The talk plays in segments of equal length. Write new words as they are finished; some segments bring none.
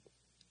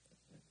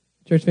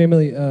Church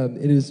family,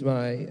 it is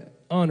my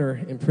honor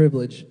and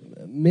privilege.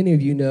 Many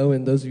of you know,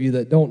 and those of you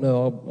that don't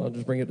know, I'll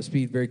just bring it up to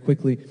speed very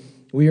quickly.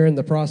 We are in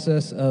the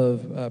process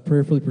of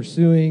prayerfully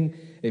pursuing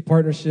a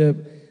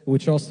partnership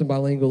with Charleston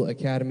Bilingual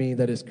Academy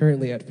that is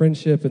currently at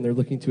Friendship, and they're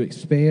looking to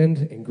expand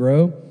and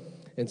grow.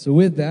 And so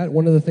with that,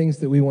 one of the things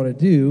that we want to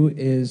do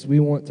is we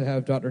want to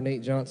have Dr.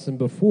 Nate Johnson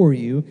before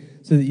you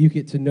so that you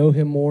get to know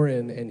him more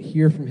and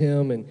hear from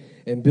him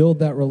and build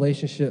that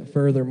relationship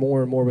further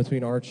more and more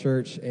between our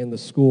church and the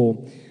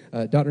school.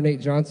 Dr. Nate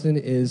Johnson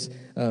is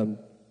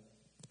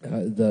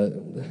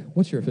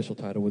what's your official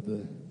title with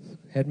the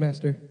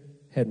headmaster?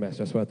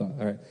 Headmaster, that's what I thought.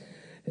 All right.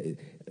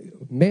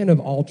 Man of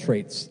all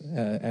traits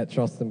at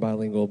Charleston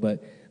Bilingual,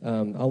 but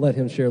I'll let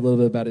him share a little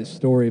bit about his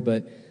story,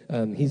 but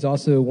he's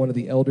also one of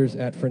the elders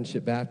at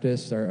Friendship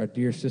Baptist, our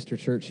dear sister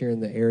church here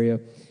in the area,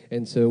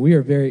 and so we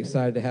are very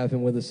excited to have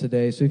him with us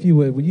today. So if you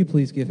would you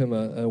please give him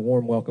a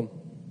warm welcome?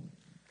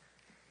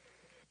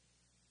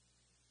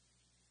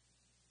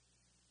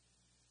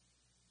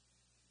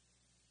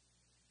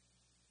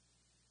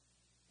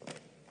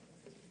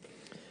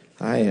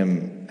 I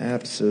am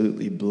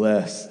absolutely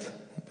blessed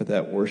with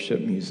that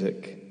worship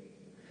music.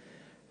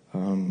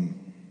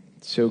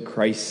 So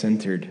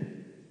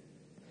Christ-centered.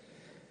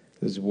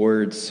 Those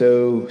words,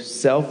 so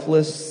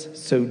selfless,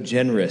 so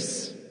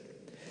generous.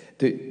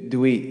 Do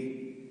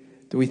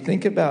we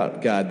think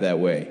about God that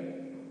way?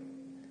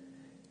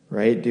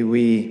 Right?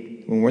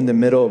 When we're in the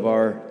middle of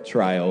our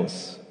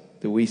trials,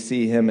 do we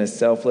see him as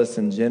selfless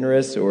and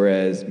generous or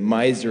as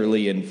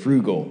miserly and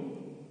frugal?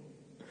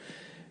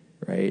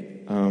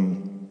 Right?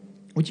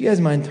 Would you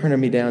guys mind turning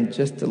me down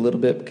just a little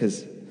bit,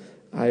 because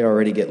I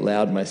already get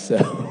loud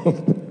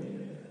myself.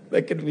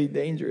 That could be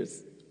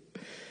dangerous.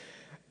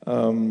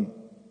 You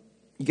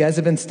guys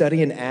have been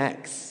studying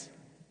Acts,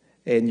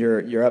 and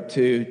you're up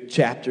to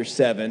chapter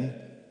 7,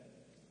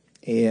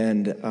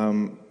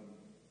 and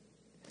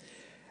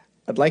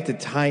I'd like to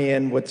tie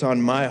in what's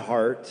on my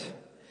heart,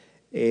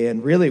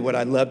 and really what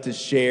I'd love to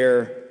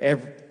share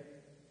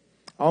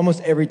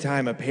almost every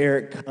time a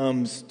parent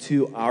comes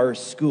to our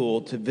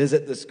school to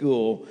visit the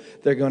school,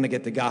 they're going to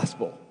get the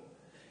gospel.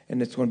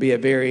 And it's going to be a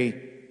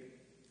very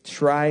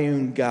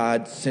triune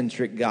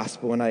God-centric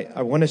gospel. And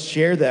I want to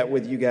share that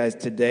with you guys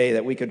today,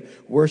 that we could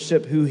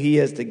worship who he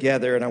is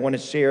together. And I want to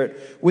share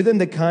it within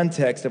the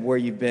context of where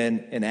you've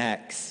been in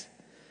Acts.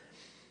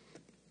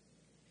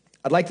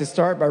 I'd like to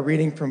start by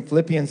reading from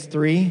Philippians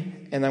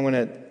 3, and I'm going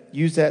to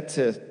use that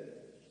to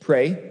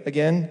pray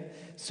again.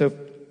 So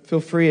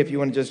feel free, if you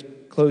want to just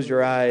close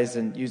your eyes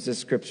and use this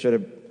scripture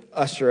to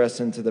usher us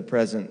into the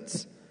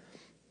presence.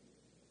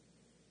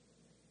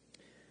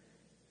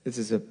 This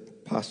is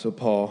Apostle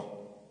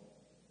Paul.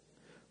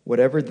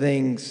 Whatever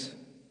things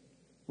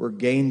were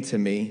gained to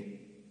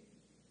me,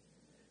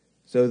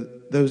 so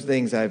those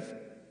things I've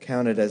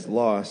counted as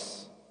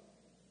loss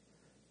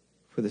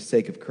for the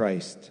sake of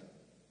Christ.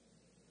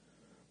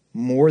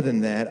 More than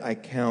that, I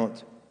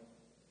count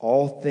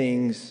all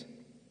things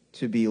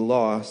to be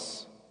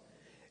loss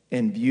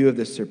in view of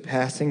the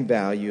surpassing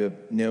value of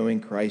knowing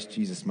Christ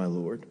Jesus my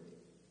Lord,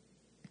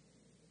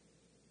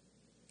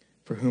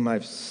 for whom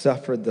I've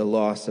suffered the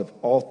loss of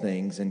all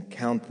things and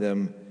count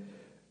them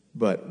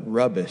but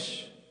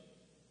rubbish,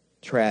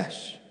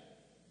 trash,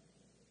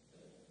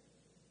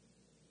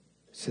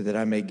 so that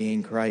I may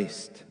gain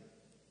Christ.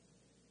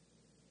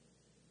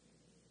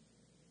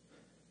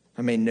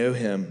 I may know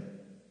him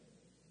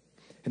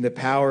and the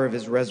power of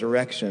his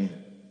resurrection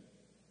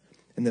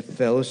and the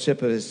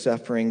fellowship of his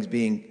sufferings,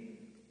 being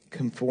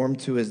conformed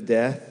to his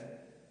death,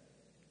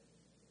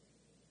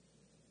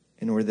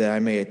 in order that I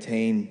may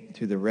attain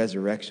to the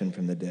resurrection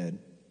from the dead.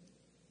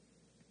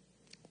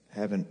 I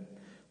haven't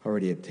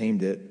already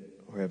obtained it,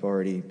 or have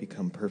already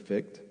become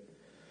perfect,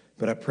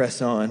 but I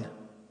press on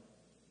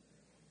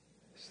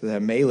so that I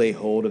may lay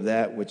hold of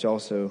that which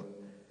also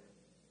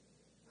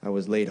I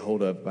was laid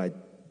hold of by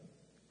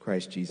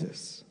Christ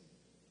Jesus.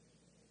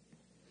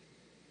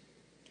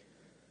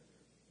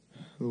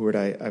 Lord,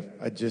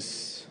 I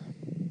just...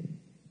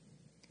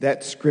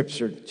 That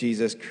scripture,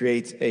 Jesus,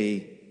 creates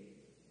a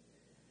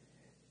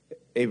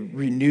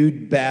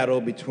renewed battle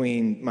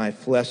between my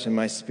flesh and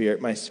my spirit.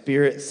 My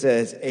spirit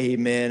says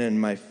amen, and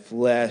my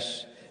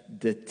flesh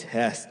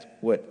detests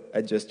what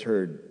I just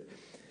heard.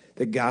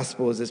 The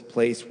gospel is this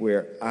place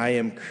where I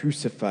am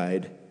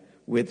crucified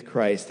with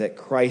Christ, that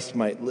Christ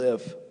might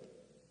live.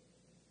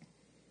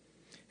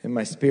 And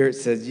my spirit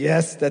says,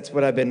 yes, that's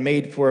what I've been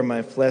made for. And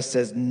my flesh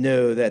says,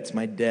 no, that's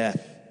my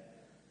death.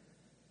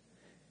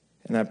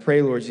 And I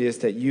pray, Lord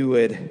Jesus, that you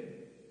would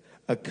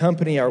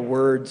accompany our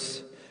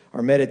words,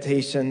 our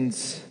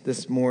meditations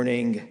this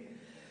morning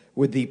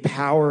with the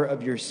power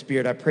of your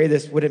Spirit. I pray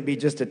this wouldn't be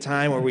just a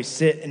time where we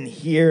sit and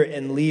hear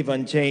and leave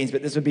unchanged,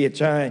 but this would be a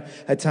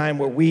time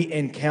where we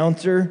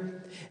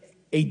encounter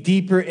a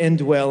deeper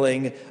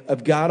indwelling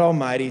of God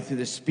Almighty through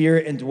the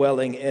Spirit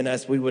indwelling in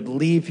us. We would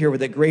leave here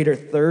with a greater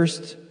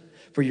thirst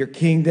for your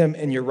kingdom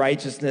and your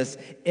righteousness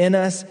in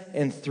us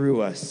and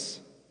through us.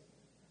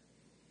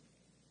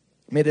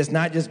 May this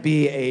not just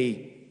be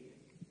a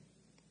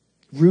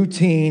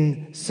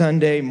routine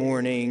Sunday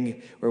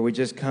morning where we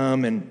just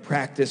come and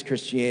practice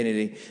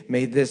Christianity.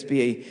 May this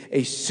be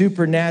a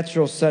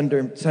supernatural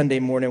Sunday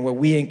morning where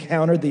we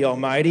encounter the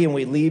Almighty and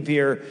we leave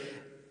here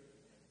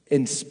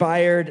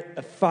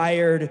inspired,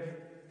 fired,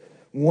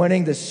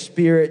 wanting the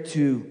Spirit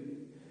to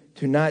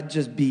not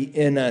just be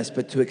in us,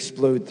 but to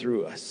explode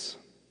through us.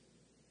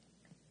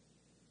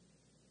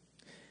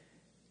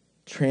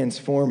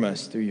 Transform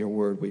us through your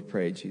word, we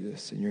pray,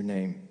 Jesus, in your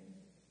name.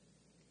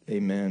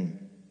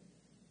 Amen.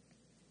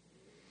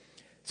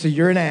 So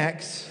you're in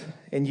Acts,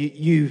 and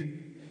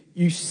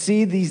you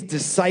see these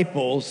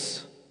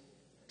disciples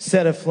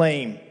set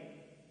aflame.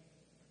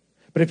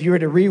 But if you were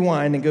to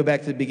rewind and go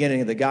back to the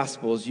beginning of the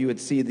Gospels, you would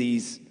see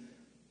these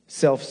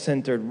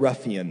self-centered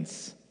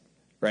ruffians,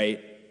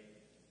 right?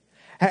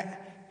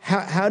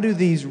 How do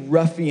these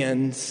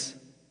ruffians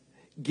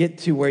get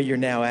to where you're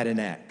now at in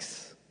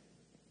Acts?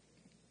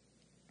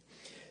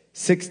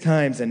 6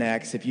 times in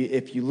Acts, if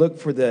you look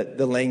for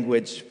the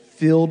language,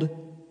 filled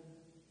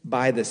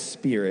by the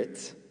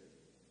Spirit,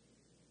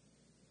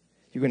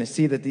 you're going to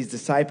see that these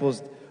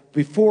disciples,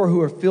 before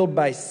who are filled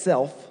by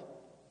self,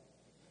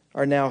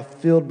 are now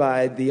filled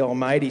by the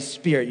Almighty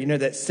Spirit. You know,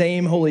 that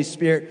same Holy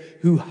Spirit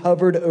who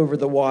hovered over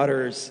the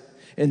waters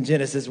in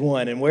Genesis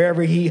 1. And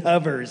wherever he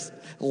hovers,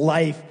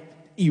 life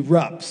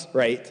erupts,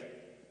 right?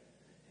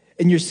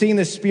 And you're seeing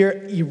the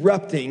Spirit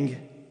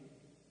erupting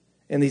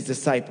in these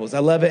disciples. I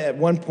love it. At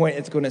one point,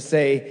 it's going to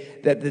say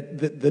that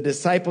the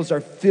disciples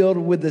are filled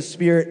with the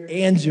Spirit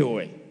and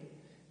joy.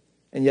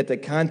 And yet the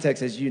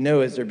context, as you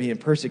know, is they're being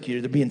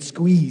persecuted. They're being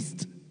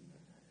squeezed.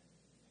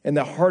 And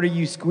the harder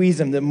you squeeze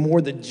them, the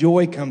more the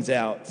joy comes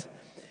out.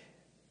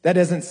 That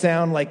doesn't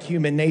sound like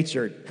human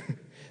nature.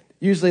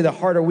 Usually the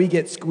harder we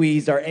get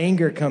squeezed, our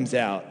anger comes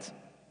out.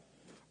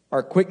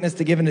 Our quickness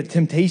to give into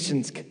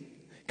temptations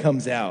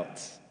comes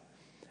out.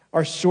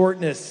 Our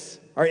shortness,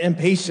 our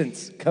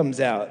impatience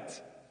comes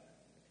out.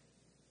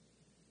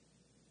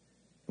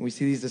 And we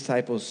see these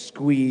disciples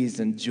squeezed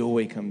and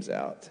joy comes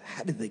out.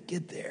 How did they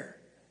get there?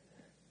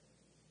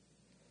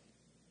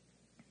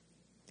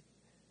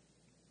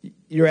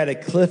 You're at a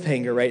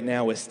cliffhanger right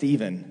now with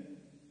Stephen.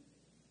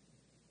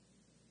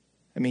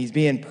 I mean, he's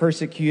being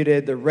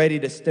persecuted. They're ready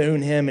to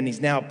stone him, and he's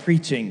now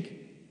preaching.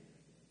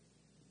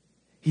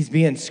 He's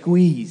being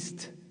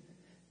squeezed,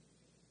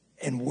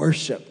 and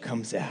worship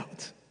comes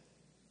out.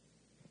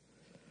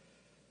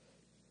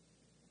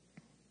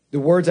 The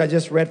words I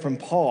just read from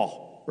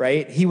Paul,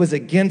 right? He was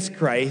against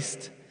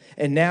Christ,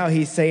 and now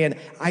he's saying,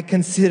 I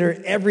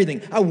consider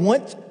everything. I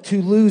want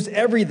to lose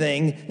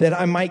everything that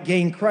I might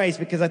gain Christ,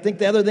 because I think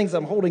the other things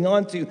I'm holding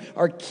on to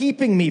are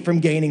keeping me from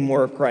gaining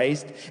more of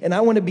Christ, and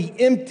I want to be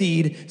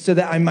emptied so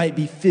that I might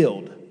be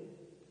filled.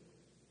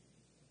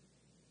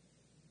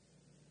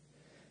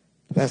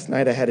 Last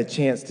night I had a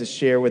chance to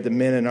share with the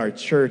men in our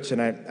church,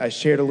 and I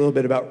shared a little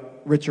bit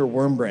about Richard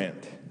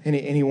Wurmbrand.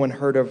 Anyone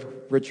heard of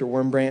Richard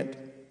Wurmbrand?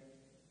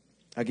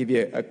 I'll give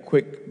you a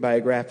quick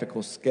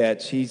biographical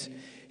sketch.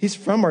 He's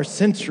from our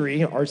century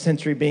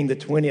being the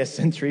 20th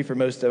century for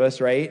most of us,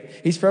 right?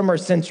 He's from our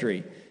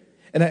century.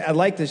 And I'd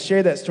like to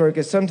share that story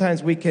because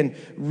sometimes we can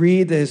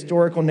read the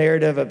historical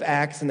narrative of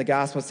Acts and the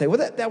gospel and say, well,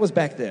 that was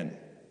back then.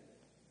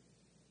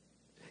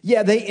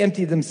 Yeah, they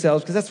emptied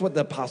themselves because that's what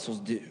the apostles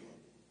do.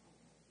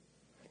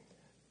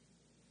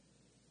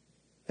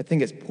 I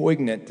think it's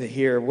poignant to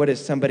hear, what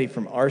does somebody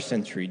from our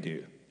century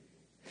do?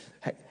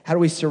 How do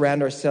we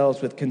surround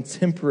ourselves with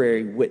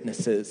contemporary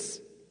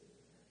witnesses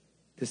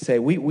to say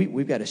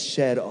we've got to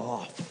shed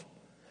off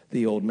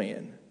the old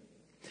man?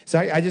 So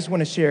I just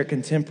want to share a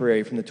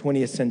contemporary from the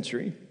 20th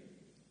century.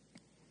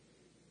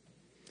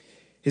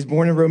 He's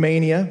born in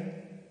Romania.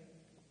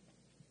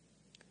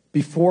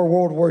 Before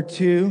World War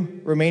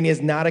II, Romania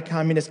is not a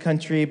communist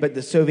country, but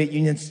the Soviet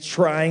Union's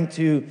trying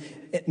to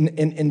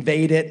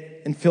invade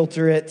it,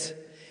 infiltrate it.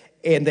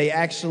 And they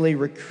actually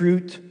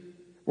recruit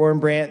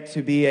Wurmbrand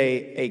to be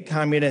a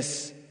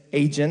communist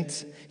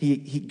agent.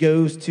 He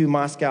goes to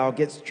Moscow,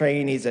 gets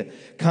trained. He's a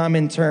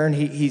Comintern.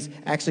 He's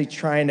actually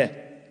trying to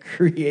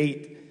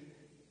create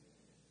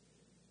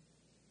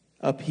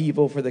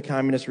upheaval for the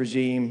communist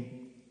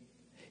regime.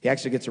 He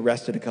actually gets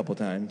arrested a couple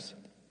times.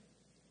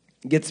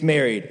 Gets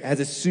married, has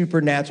a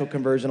supernatural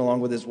conversion along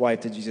with his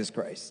wife to Jesus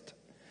Christ.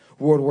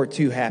 World War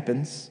II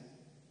happens.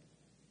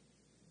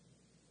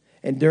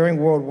 And during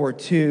World War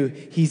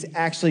II, he's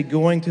actually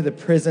going to the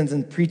prisons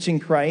and preaching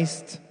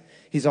Christ.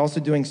 He's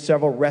also doing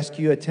several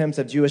rescue attempts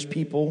of Jewish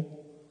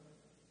people.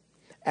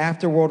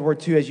 After World War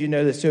II, as you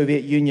know, the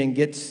Soviet Union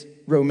gets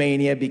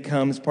Romania,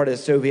 becomes part of the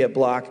Soviet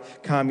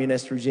bloc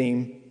communist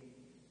regime.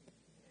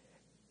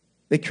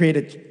 They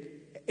created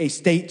a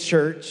state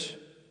church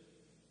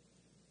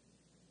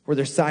where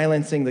they're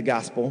silencing the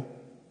gospel.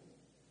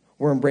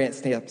 Wurmbrand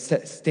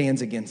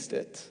stands against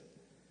it.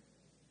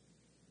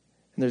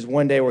 And there's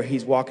one day where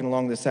he's walking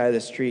along the side of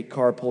the street,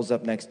 car pulls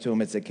up next to him,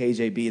 it's a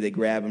KGB, they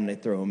grab him, they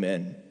throw him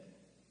in.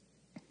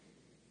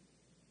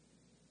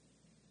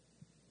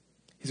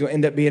 He's going to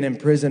end up being in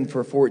prison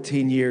for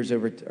 14 years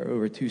over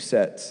 2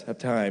 sets of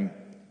time.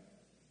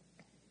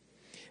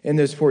 In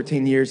those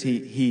 14 years,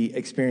 he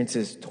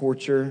experiences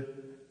torture,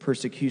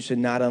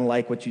 persecution, not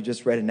unlike what you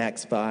just read in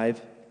Acts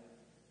 5.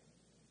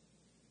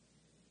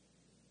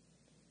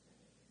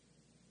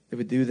 They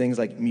would do things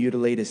like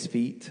mutilate his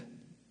feet.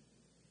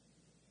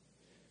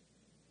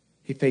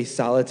 He faced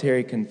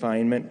solitary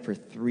confinement for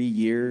 3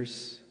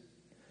 years,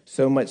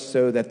 so much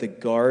so that the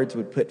guards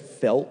would put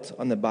felt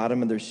on the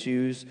bottom of their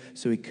shoes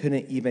so he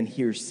couldn't even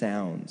hear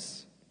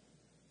sounds.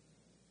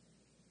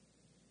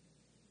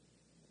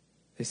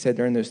 They said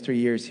during those 3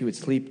 years he would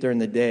sleep during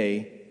the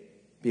day,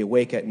 be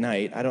awake at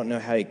night. I don't know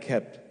how he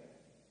kept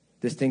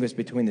distinguished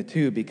between the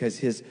two because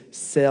his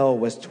cell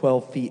was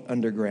 12 feet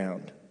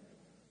underground.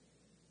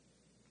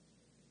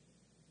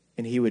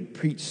 And he would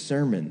preach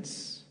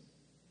sermons.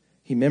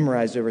 He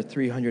memorized over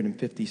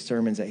 350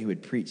 sermons that he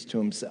would preach to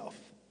himself.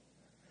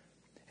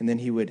 And then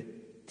he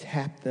would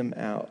tap them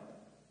out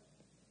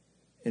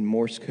in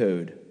Morse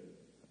code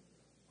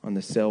on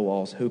the cell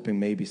walls, hoping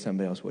maybe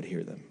somebody else would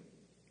hear them.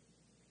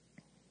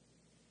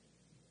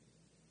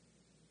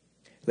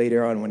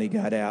 Later on, when he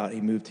got out, he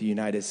moved to the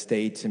United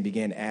States and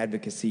began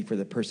advocacy for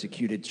the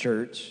persecuted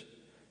church.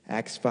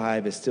 Acts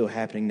 5 is still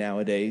happening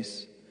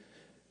nowadays.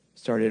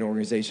 Started an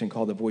organization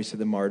called the Voice of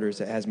the Martyrs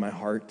that has my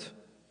heart.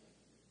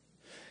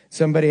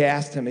 Somebody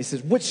asked him, he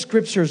says, "What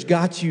scriptures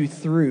got you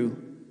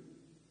through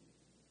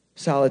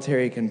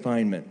solitary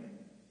confinement?"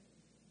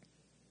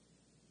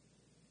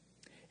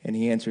 And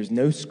he answers,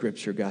 "No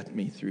scripture got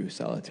me through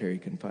solitary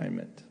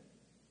confinement.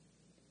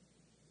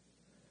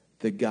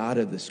 The God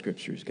of the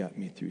scriptures got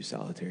me through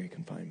solitary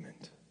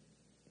confinement."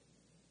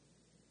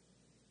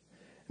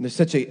 And there's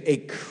such a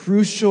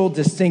crucial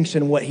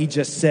distinction in what he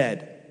just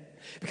said.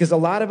 Because a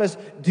lot of us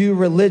do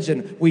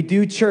religion, we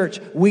do church,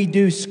 we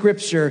do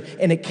scripture,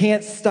 and it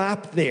can't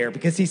stop there.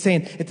 Because he's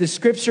saying, if the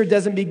scripture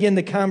doesn't begin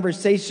the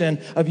conversation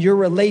of your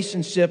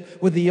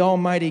relationship with the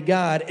Almighty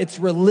God, it's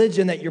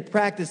religion that you're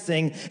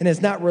practicing, and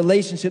it's not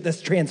relationship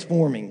that's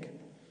transforming.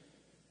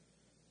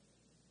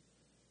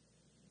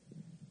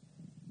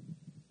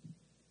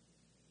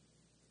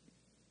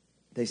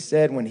 They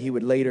said when he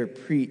would later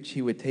preach,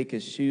 he would take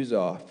his shoes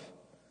off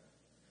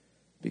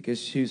because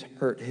shoes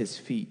hurt his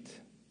feet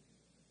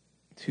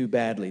too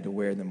badly to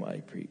wear them while he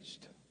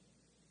preached.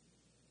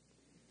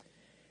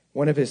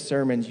 One of his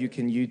sermons, you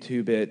can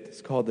YouTube it,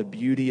 it's called The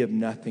Beauty of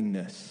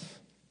Nothingness.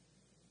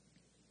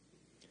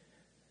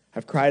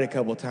 I've cried a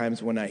couple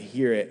times when I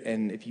hear it,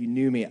 and if you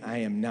knew me, I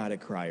am not a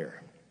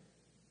crier.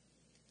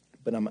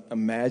 But I'm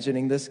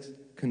imagining this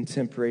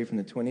contemporary from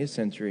the 20th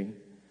century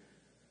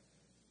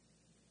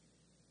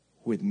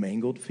with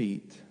mangled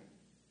feet.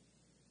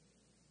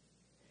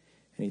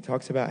 And he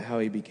talks about how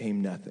he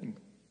became nothing.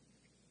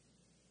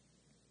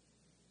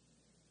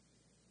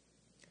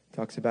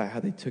 Talks about how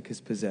they took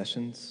his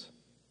possessions,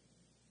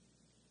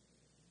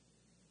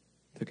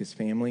 took his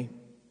family.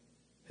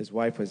 His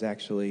wife was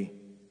actually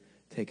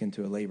taken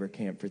to a labor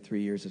camp for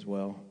 3 years as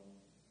well.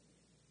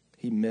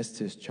 He missed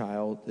his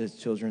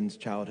children's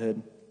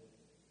childhood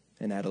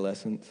and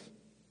adolescence.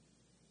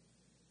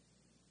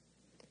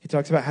 He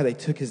talks about how they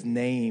took his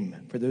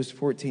name. For those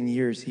 14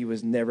 years, he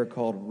was never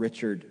called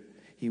Richard.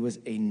 He was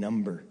a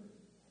number.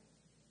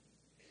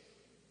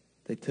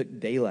 They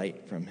took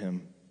daylight from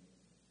him.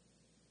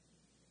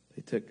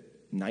 They took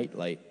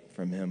nightlight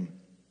from him.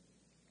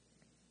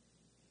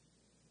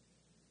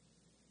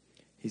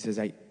 He says,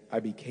 I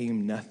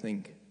became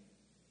nothing.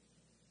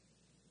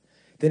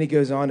 Then he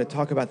goes on to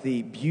talk about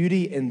the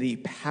beauty and the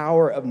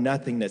power of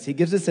nothingness. He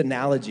gives this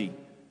analogy.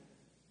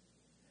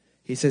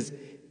 He says,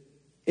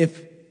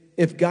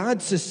 if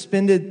God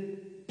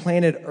suspended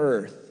planet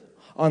Earth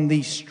on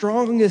the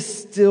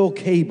strongest steel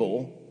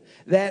cable,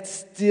 that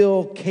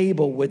steel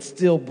cable would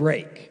still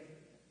break.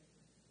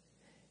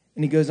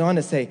 And he goes on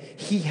to say,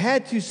 he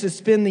had to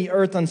suspend the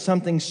earth on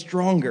something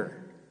stronger.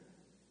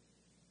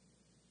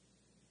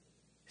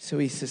 So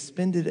he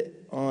suspended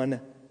it on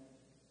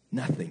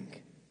nothing.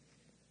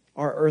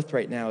 Our earth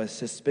right now is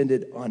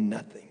suspended on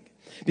nothing.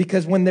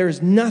 Because when there's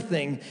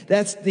nothing,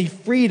 that's the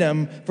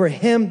freedom for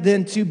him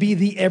then to be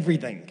the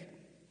everything.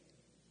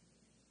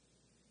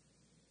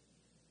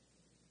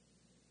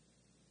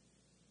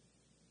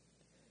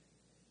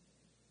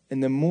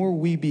 And the more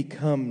we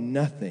become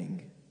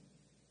nothing,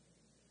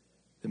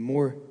 the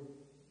more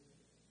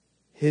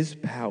his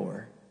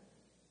power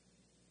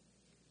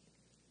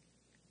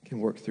can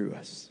work through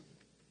us.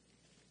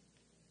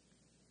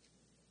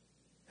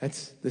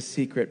 That's the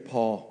secret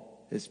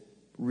Paul is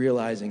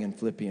realizing in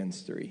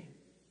Philippians 3.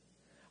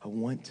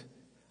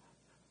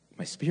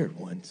 My spirit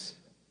wants,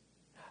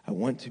 I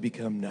want to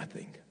become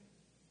nothing,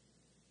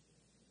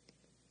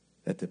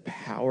 that the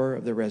power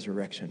of the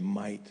resurrection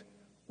might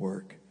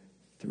work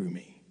through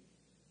me.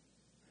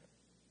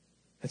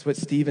 That's what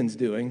Stephen's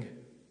doing,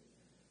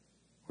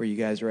 where you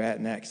guys are at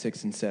in Acts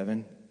 6 and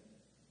 7.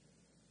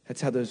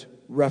 That's how those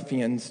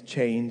ruffians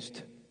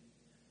changed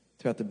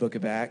throughout the book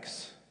of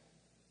Acts.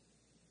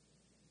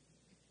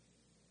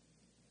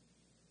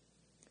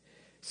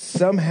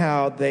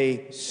 Somehow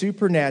they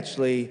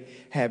supernaturally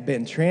have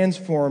been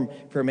transformed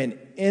from an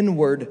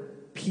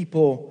inward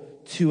people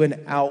to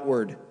an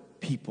outward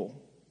people.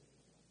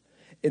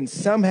 And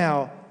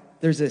somehow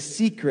there's a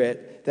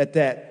secret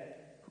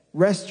that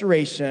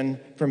restoration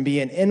from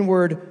being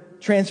inward,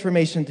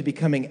 transformation to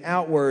becoming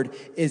outward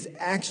is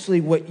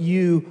actually what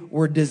you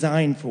were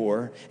designed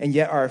for. And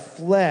yet our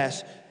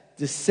flesh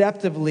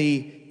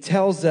deceptively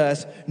tells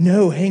us,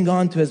 no, hang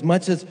on to as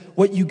much as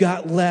what you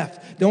got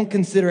left. Don't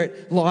consider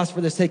it lost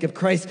for the sake of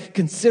Christ.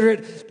 Consider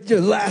it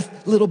the last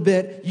little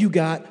bit you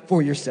got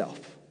for yourself.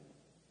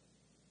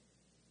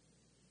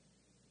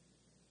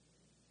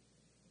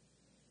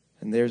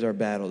 And there's our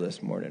battle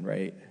this morning,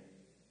 right?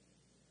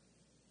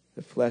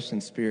 The flesh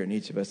and spirit in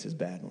each of us is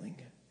battling.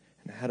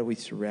 And how do we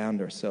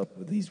surround ourselves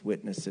with these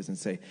witnesses and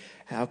say,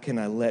 how can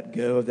I let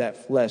go of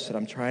that flesh that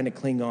I'm trying to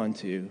cling on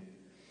to?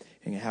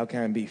 And how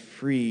can I be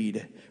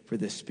freed for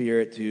the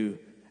Spirit to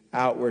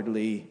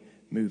outwardly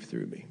move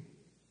through me?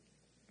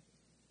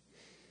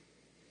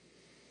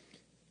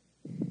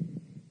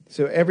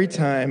 So every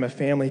time a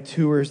family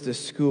tours the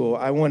school,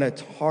 I want to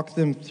talk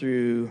them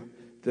through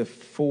the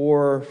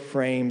 4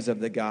 frames of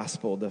the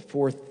gospel, the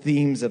 4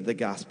 themes of the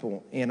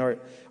gospel. And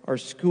our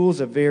school's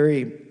a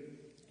very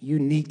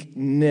unique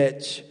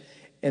niche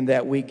in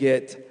that we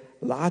get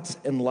lots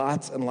and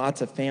lots and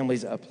lots of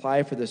families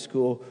apply for the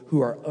school who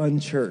are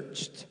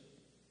unchurched.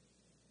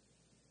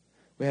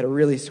 We had a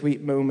really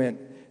sweet moment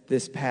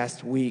this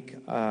past week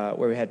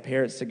where we had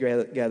parents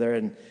together,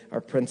 and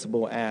our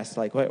principal asked,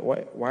 like,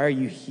 why are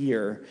you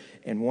here?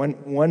 And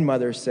one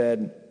mother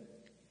said,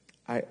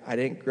 I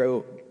didn't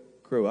grow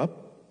up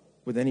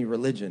with any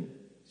religion.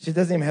 She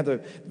doesn't even have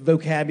the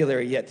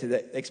vocabulary yet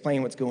to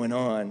explain what's going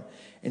on.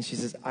 And she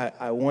says,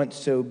 I want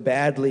so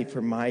badly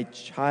for my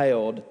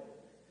child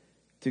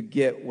to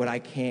get what I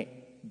can't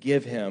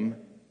give him.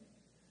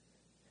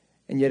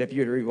 And yet, if you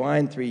were to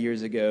rewind 3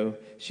 years ago,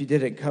 she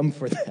didn't come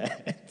for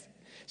that.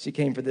 She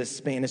came for this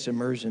Spanish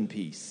immersion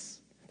piece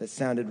that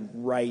sounded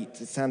right.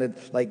 It sounded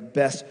like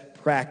best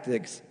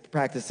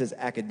practices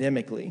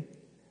academically.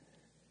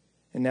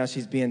 And now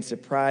she's being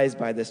surprised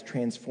by this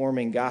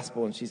transforming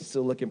gospel, and she's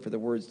still looking for the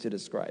words to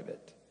describe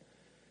it.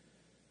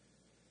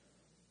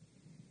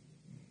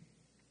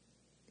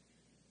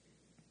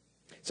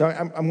 So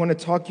I'm going to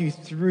talk you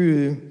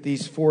through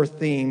these 4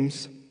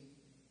 themes.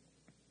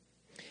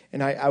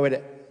 And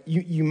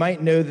you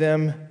might know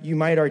them, you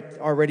might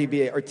already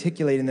be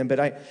articulating them,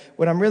 but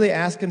what I'm really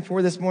asking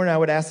for this morning, I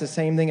would ask the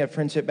same thing at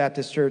Friendship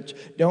Baptist Church.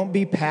 Don't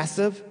be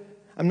passive.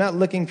 I'm not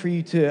looking for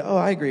you to,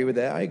 I agree with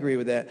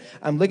that.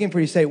 I'm looking for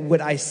you to say,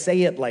 would I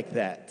say it like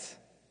that?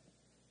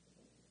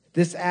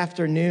 This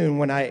afternoon,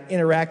 when I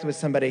interact with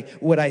somebody,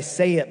 would I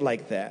say it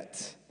like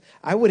that?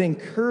 I would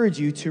encourage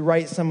you to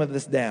write some of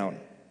this down.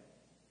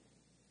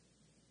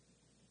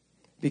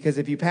 Because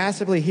if you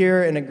passively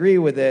hear and agree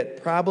with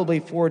it, probably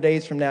 4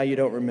 days from now, you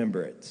don't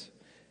remember it.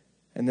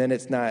 And then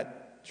it's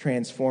not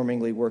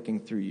transformingly working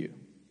through you.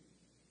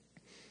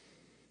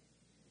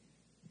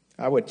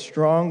 I would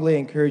strongly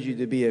encourage you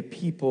to be a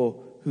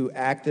people who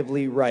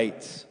actively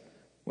write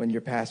when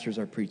your pastors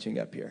are preaching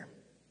up here.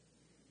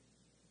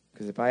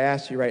 Because if I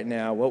asked you right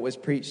now, what was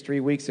preached 3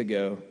 weeks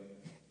ago,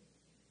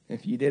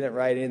 if you didn't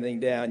write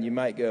anything down, you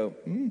might go,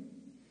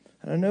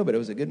 I don't know, but it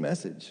was a good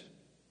message.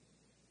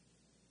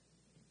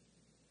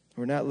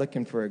 We're not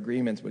looking for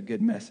agreements with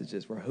good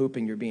messages. We're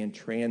hoping you're being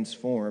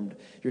transformed.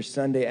 Your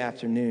Sunday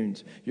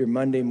afternoons, your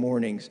Monday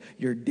mornings,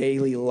 your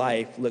daily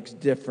life looks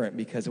different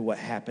because of what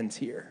happens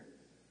here.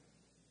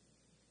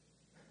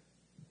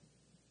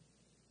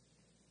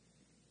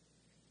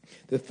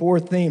 The 4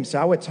 themes. So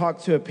I would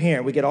talk to a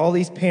parent. We get all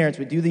these parents.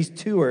 We do these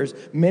tours,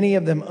 many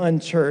of them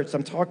unchurched.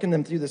 I'm talking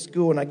them through the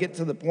school, and I get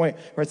to the point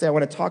where I say, I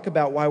want to talk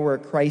about why we're a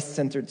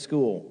Christ-centered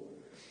school.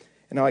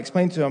 And I'll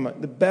explain to them,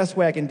 the best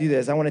way I can do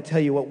this, I want to tell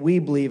you what we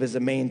believe is the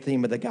main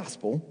theme of the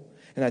gospel.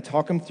 And I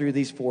talk them through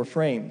these 4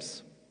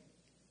 frames.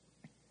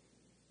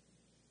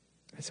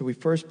 So we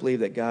first believe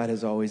that God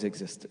has always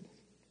existed.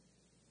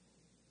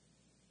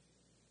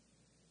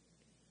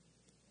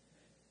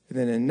 And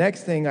then the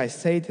next thing I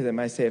say to them,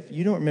 I say, if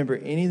you don't remember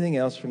anything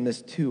else from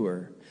this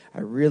tour, I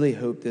really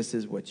hope this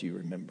is what you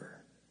remember.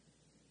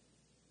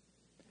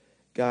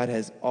 God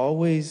has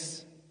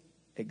always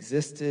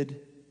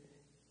existed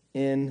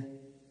in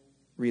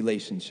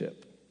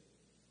relationship.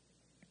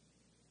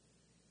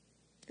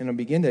 And I'll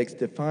begin to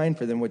define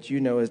for them what you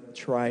know as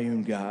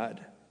triune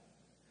God.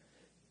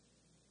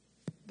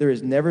 There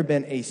has never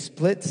been a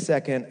split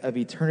second of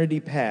eternity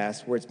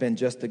past where it's been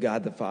just the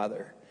God the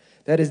Father.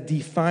 That is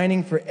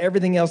defining for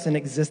everything else in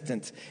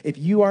existence. If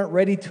you aren't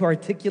ready to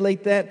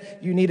articulate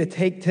that, you need to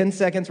take 10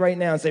 seconds right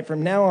now and say,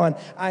 from now on,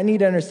 I need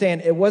to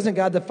understand it wasn't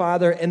God the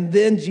Father and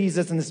then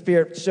Jesus and the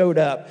Spirit showed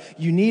up.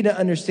 You need to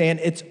understand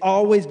it's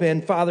always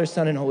been Father,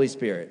 Son, and Holy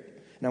Spirit.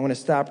 And I want to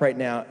stop right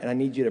now, and I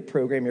need you to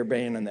program your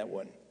brain on that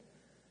one.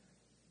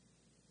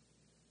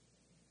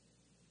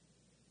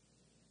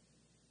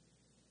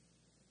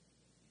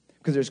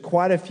 Because there's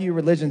quite a few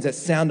religions that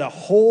sound a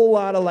whole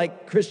lot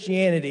like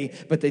Christianity,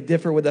 but they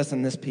differ with us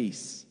in this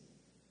piece.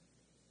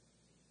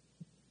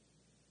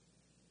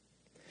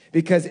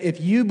 Because if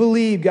you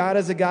believe God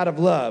is a God of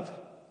love,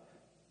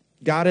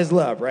 God is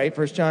love, right?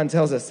 First John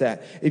tells us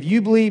that. If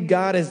you believe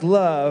God is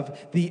love,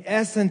 the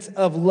essence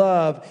of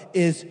love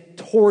is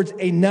towards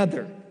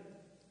another.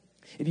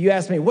 If you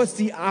ask me, what's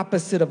the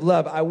opposite of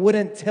love? I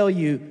wouldn't tell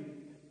you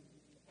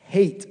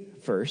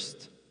hate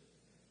first.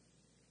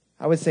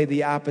 I would say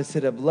the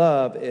opposite of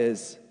love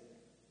is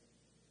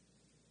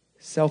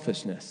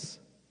selfishness.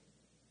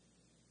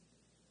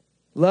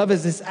 Love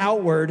is this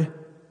outward,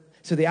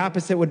 so the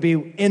opposite would be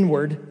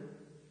inward.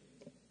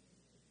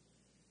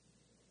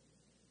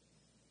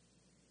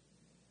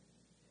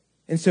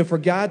 And so for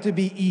God to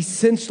be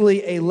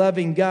essentially a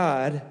loving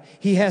God,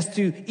 he has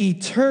to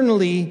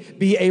eternally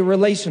be a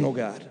relational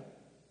God.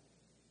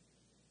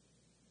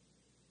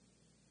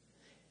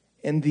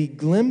 And the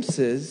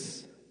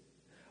glimpses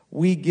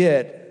we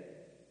get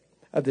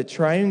of the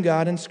triune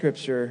God in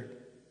Scripture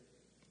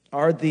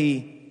are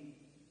the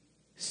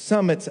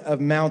summits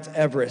of Mount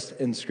Everest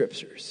in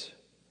Scriptures.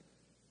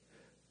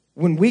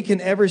 When we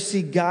can ever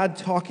see God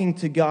talking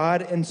to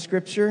God in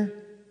Scripture,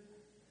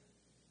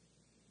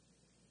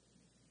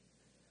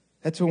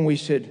 that's when we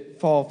should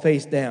fall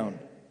face down.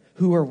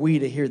 Who are we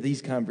to hear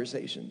these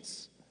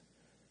conversations?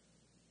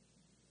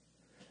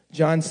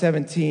 John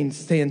 17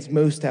 stands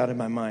most out in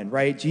my mind,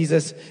 right?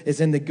 Jesus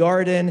is in the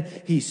garden.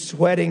 He's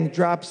sweating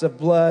drops of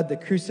blood. The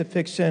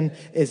crucifixion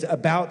is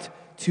about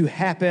to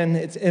happen.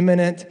 It's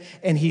imminent.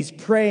 And he's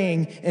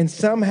praying. And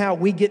somehow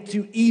we get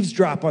to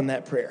eavesdrop on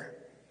that prayer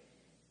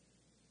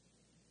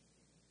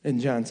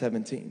in John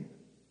 17.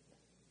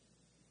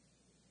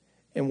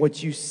 And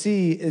what you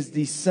see is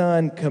the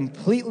Son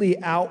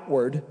completely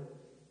outward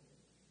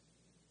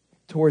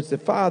towards the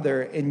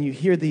Father, and you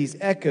hear these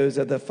echoes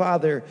of the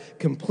Father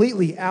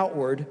completely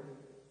outward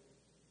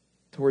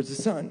towards the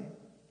Son.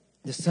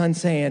 The Son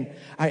saying,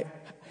 I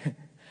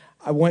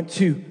want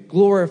to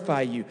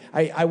glorify you.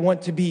 I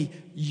want to be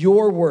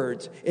your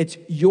words. It's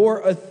your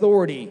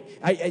authority.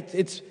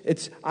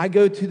 I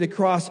go to the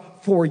cross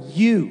for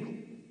you.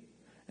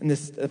 And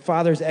the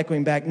Father's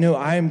echoing back, no,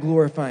 I am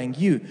glorifying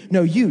you.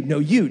 No, you, no,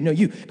 you, no,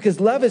 you. Because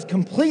love is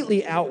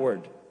completely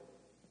outward.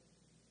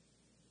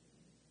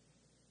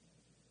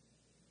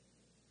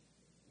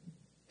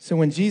 So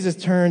when Jesus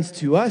turns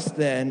to us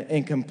then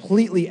and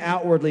completely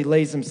outwardly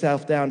lays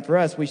himself down for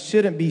us, we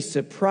shouldn't be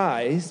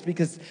surprised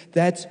because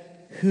that's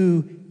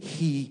who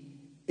he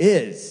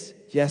is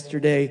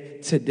yesterday,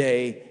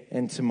 today,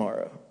 and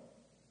tomorrow.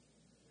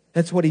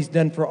 That's what he's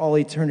done for all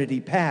eternity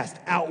past,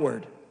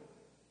 outward.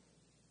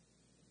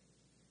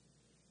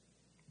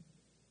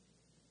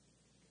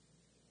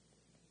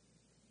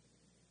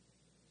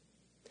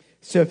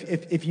 So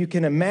if you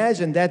can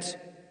imagine, that's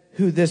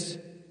who this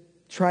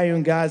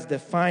triune God is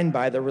defined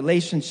by, the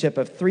relationship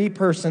of three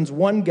persons,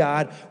 one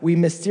God. We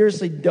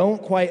mysteriously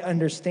don't quite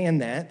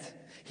understand that.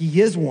 He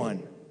is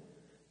one.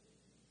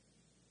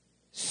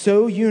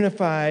 So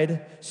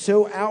unified,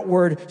 so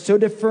outward, so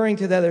deferring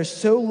to the other,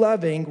 so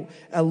loving,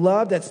 a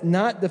love that's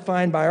not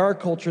defined by our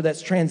culture,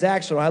 that's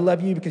transactional. I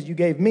love you because you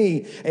gave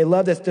me. A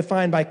love that's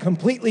defined by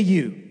completely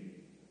you.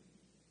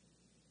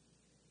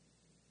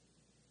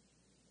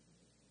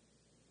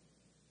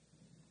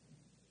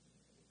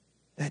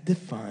 That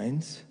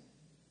defines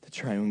the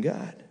triune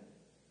God.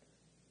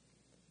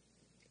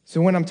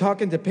 So when I'm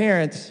talking to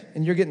parents,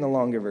 and you're getting the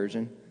longer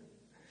version,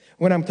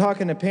 when I'm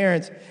talking to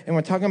parents and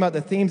we're talking about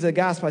the themes of the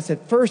gospel, I said,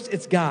 first,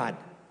 it's God.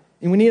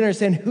 And we need to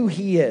understand who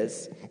he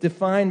is,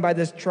 defined by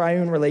this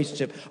triune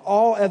relationship.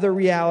 All other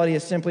reality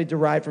is simply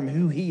derived from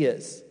who he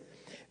is.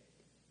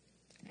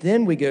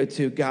 Then we go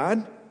to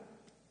God,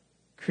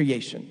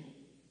 creation.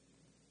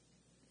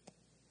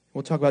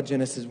 We'll talk about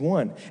Genesis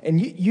 1.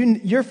 And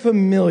you're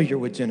familiar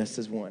with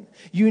Genesis 1.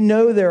 You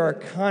know there are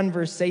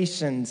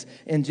conversations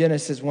in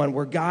Genesis 1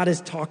 where God is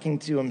talking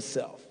to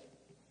himself.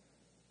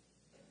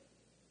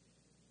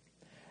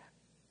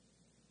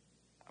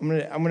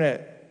 I'm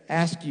gonna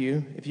ask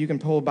you if you can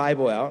pull a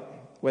Bible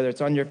out, whether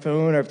it's on your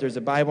phone or if there's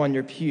a Bible on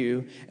your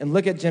pew, and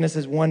look at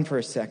Genesis 1 for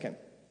a second.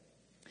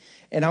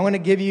 And I want to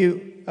give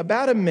you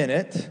about a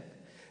minute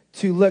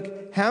to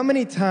look, how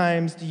many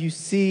times do you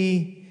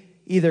see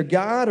either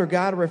God or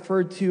God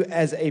referred to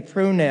as a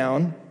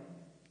pronoun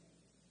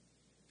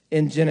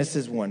in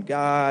Genesis 1?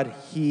 God,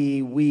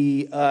 he,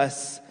 we,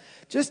 us.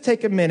 Just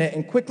take a minute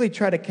and quickly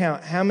try to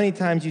count how many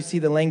times you see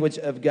the language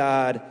of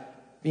God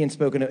being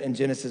spoken of in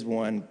Genesis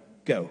 1.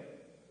 Go.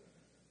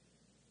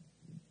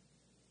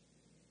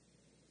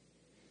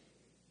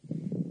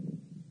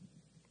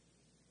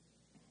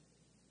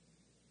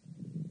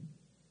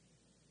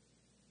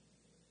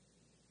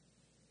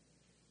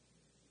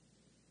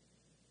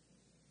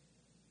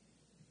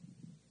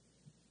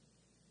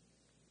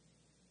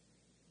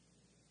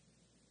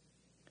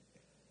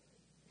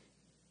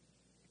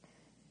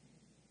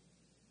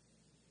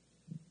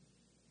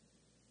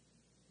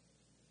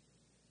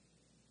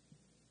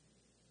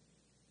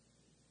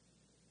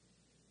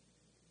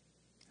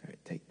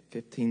 Take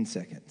 15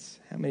 seconds.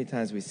 How many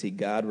times we see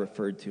God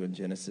referred to in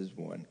Genesis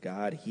 1?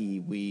 God, he,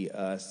 we,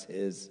 us,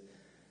 his.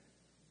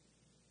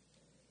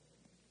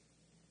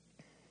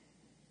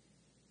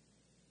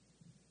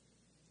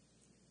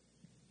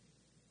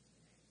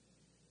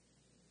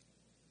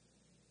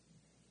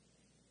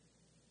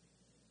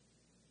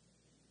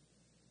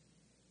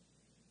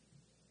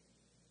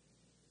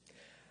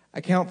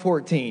 I count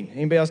 14.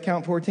 Anybody else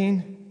count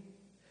 14?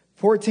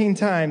 14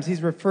 times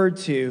he's referred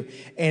to,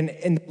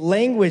 and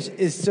language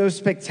is so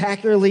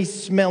spectacularly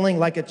smelling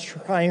like a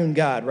triune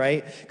God,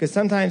 right? Because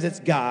sometimes it's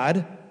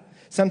God,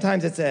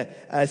 sometimes it's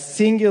a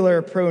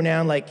singular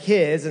pronoun like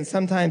his, and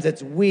sometimes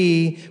it's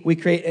we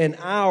create an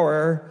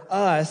our,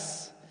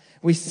 us.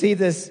 We see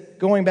this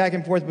going back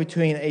and forth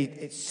between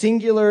a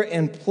singular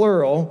and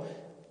plural.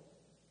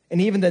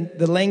 And even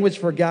the language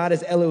for God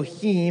is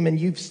Elohim, and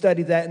you've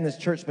studied that in this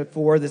church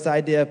before, this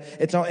idea of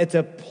it's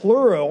a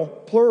plural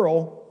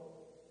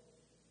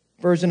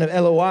version of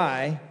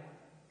Eloi,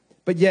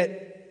 but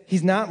yet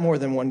he's not more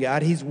than one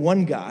God, he's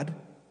one God.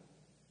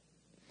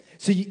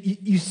 So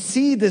you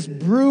see this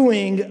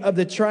brewing of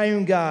the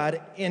triune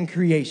God in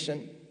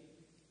creation.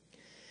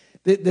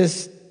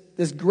 This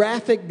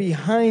graphic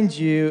behind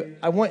you,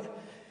 I want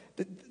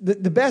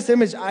the best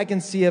image I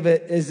can see of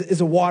it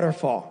is a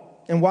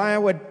waterfall. And why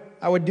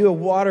I would do a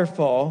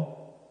waterfall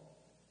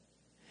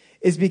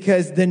is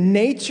because the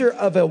nature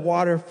of a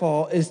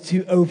waterfall is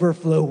to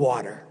overflow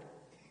water.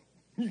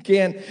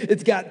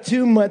 It's got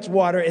too much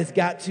water, it's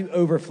got to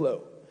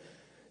overflow.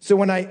 So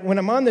when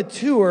I'm on the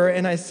tour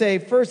and I say,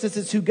 first, this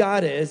is who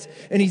God is,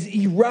 and he's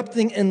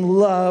erupting in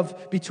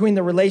love between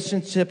the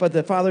relationship of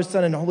the Father,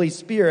 Son, and Holy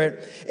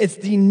Spirit, it's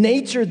the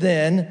nature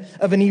then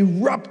of an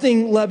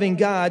erupting, loving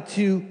God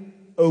to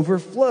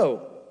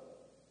overflow.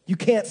 You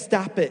can't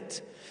stop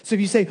it. So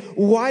if you say,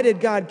 why did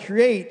God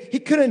create? He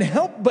couldn't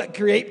help but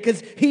create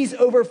because he's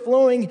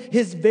overflowing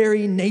his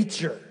very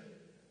nature.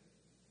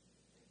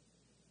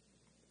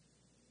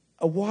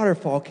 A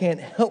waterfall can't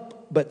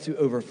help but to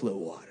overflow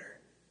water.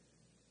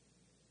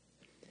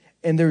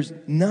 And there's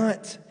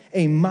not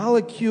a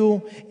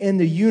molecule in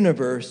the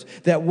universe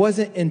that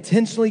wasn't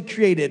intentionally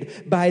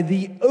created by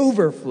the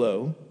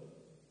overflow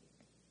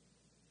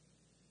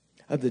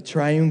of the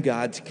triune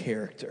God's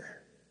character.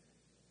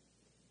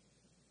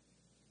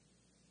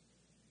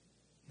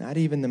 Not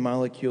even the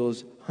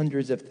molecules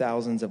hundreds of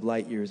thousands of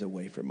light years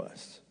away from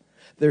us.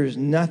 There's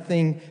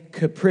nothing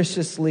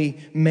capriciously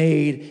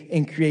made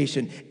in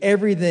creation.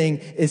 Everything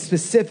is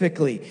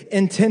specifically,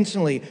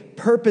 intentionally,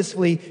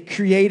 purposefully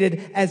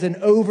created as an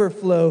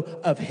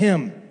overflow of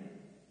him.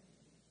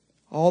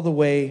 All the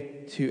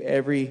way to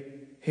every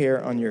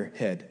hair on your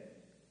head.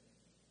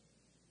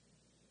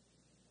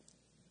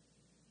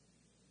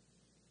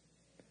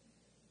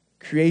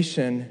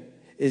 Creation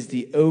is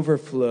the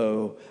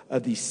overflow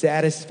of the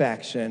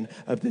satisfaction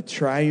of the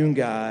triune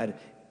God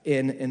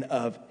in and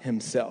of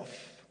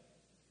himself.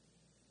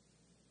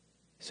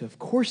 So of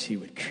course he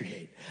would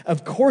create.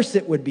 Of course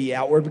it would be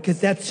outward because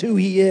that's who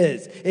he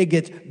is. It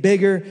gets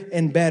bigger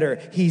and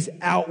better. He's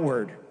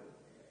outward.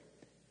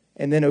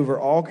 And then over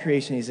all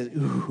creation he says,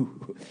 ooh,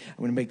 I'm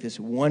going to make this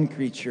one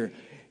creature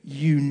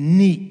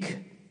unique.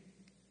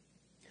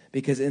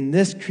 Because in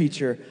this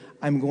creature,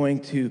 I'm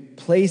going to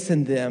place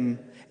in them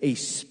a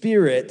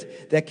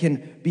spirit that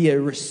can be a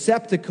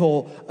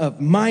receptacle of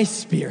my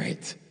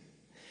spirit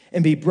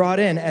and be brought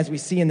in, as we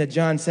see in the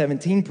John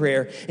 17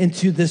 prayer,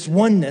 into this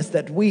oneness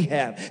that we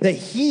have. That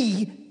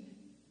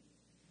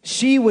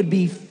she would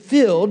be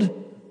filled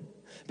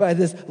by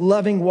this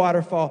loving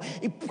waterfall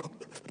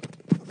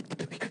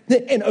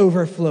and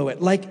overflow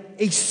it like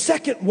a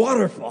second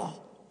waterfall.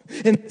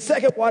 And the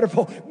second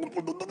waterfall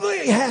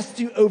has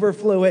to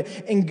overflow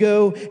it and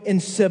go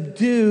and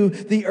subdue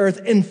the earth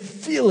and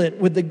fill it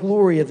with the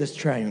glory of this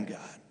triune God.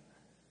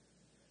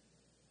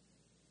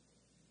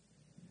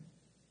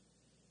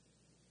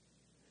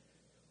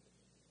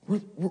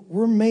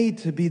 We're made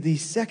to be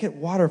these second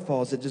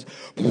waterfalls that just...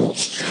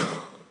 That's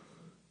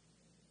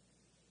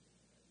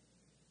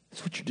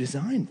what you're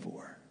designed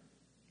for.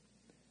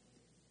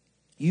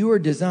 You are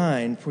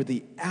designed for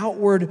the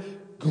outward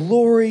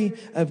glory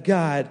of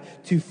God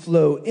to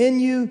flow in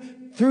you,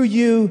 through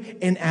you,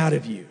 and out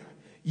of you.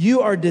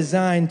 You are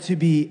designed to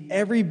be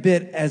every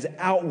bit as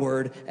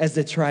outward as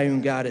the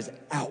triune God is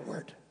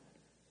outward.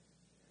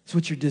 That's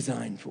what you're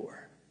designed for.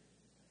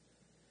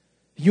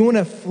 You want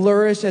to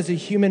flourish as a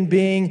human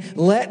being,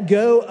 let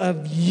go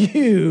of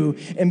you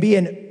and be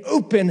an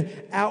open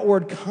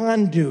outward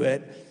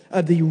conduit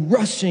of the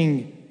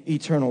rushing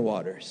eternal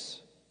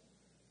waters.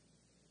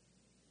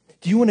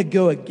 Do you want to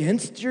go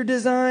against your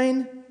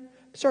design?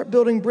 Start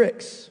building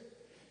bricks.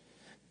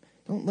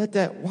 Don't let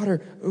that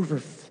water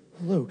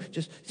overflow.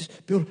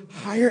 Just build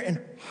higher and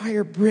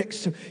higher bricks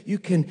so you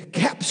can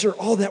capture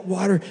all that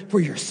water for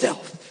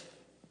yourself.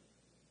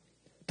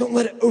 Don't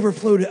let it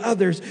overflow to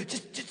others.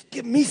 Just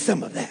give me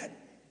some of that.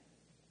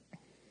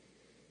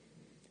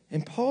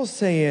 And Paul's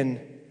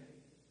saying,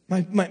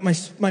 my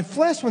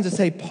flesh wants to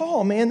say,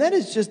 Paul, man, that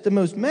is just the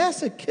most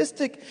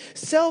masochistic,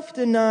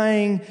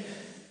 self-denying,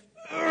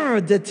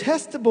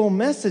 detestable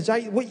message.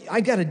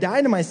 I got to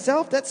die to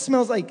myself? That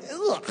smells like,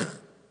 ugh.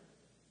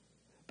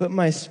 But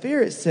my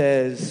spirit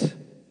says,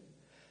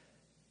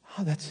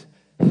 oh, that's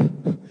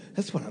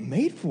what I'm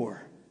made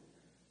for.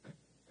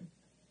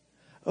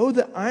 Oh,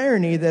 the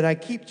irony that I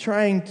keep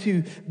trying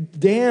to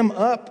dam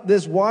up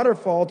this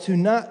waterfall to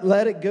not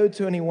let it go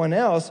to anyone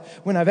else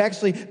when I've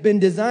actually been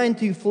designed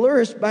to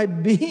flourish by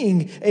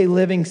being a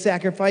living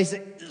sacrifice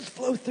that just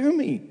flow through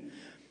me.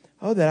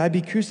 Oh, that I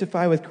be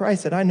crucified with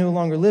Christ, that I no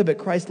longer live, but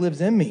Christ lives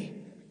in me,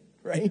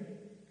 right?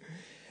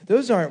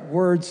 Those aren't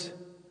words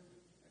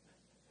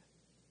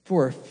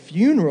for a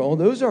funeral.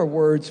 Those are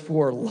words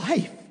for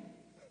life.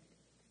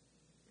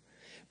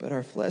 But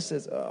our flesh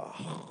says,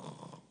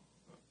 oh.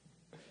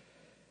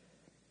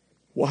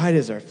 Why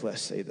does our flesh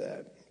say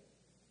that?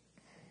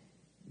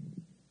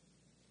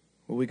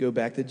 Well, we go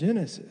back to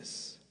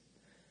Genesis.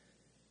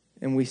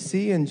 And we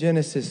see in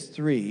Genesis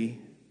 3,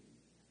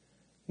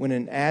 when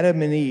an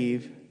Adam and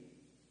Eve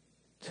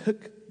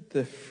took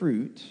the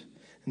fruit,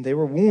 and they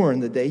were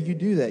warned the day you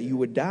do that, you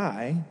would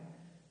die.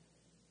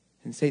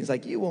 And Satan's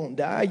like, you won't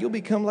die, you'll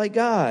become like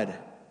God.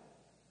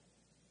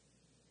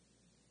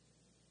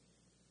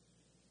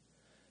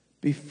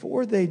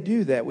 Before they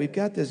do that, we've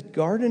got this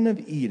Garden of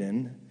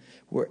Eden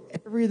where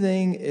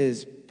everything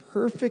is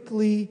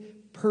perfectly,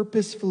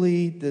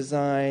 purposefully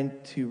designed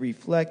to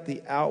reflect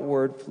the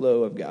outward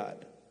flow of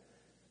God.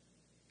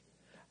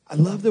 I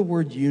love the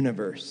word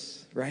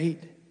universe, right?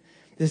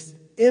 This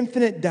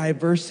infinite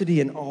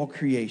diversity in all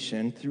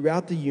creation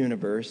throughout the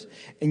universe,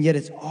 and yet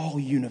it's all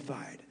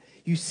unified.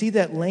 You see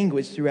that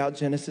language throughout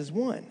Genesis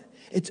 1.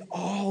 It's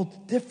all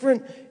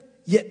different,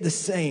 yet the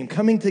same,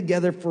 coming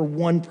together for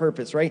one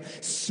purpose, right?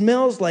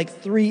 Smells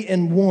like 3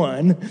 in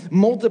 1,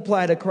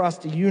 multiplied across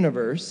the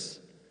universe.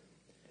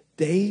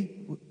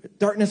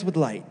 Darkness with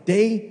light,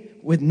 day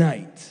with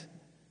night,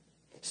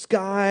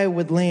 sky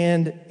with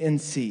land and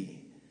sea,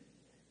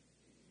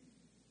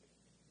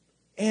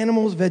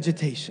 animals,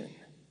 vegetation,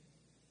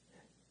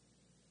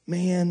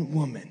 man,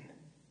 woman,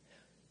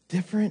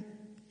 different,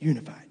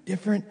 unified,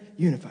 different,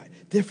 unified,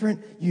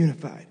 different,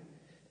 unified,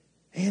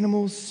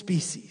 animals,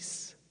 species.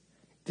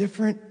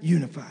 Different,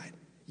 unified,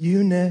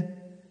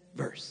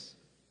 universe.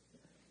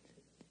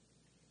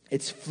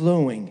 It's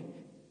flowing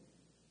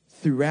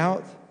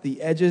throughout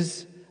the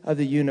edges of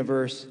the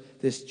universe,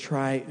 this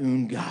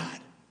triune God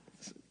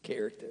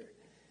character.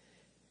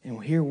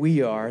 And here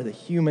we are, the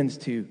humans,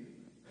 to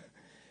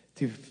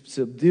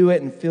subdue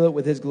it and fill it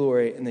with his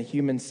glory. And the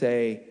humans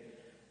say,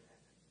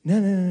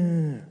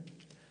 no.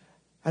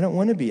 I don't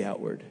want to be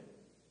outward.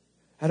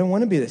 I don't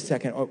want to be the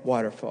second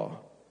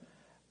waterfall.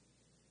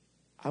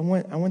 I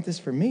want this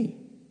for me.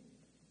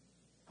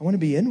 I want to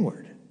be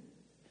inward.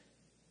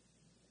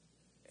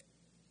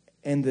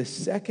 And the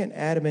second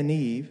Adam and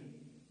Eve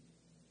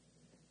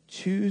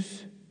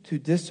choose to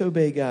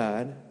disobey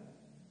God,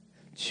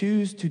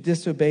 choose to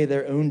disobey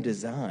their own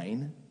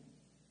design.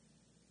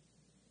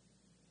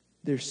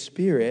 Their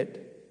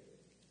spirit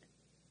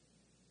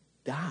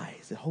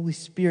dies. The Holy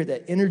Spirit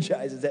that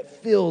energizes, that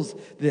fills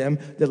them.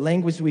 The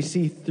language we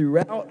see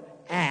throughout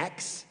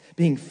Acts,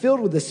 being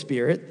filled with the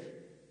Spirit,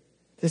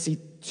 this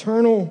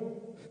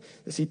eternal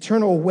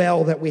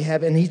well that we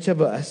have in each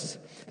of us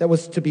that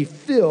was to be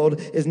filled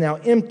is now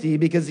empty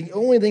because the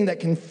only thing that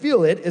can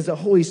fill it is the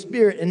Holy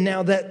Spirit, and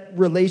now that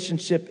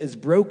relationship is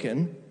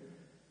broken.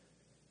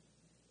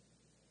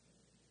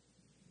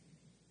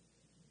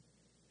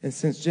 And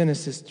since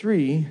Genesis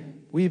 3,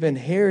 we've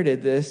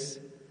inherited this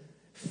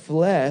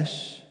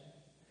flesh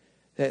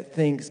that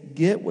thinks,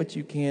 get what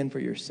you can for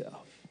yourself.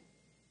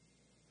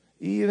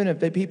 Even if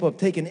the people have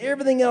taken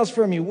everything else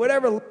from you,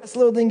 whatever last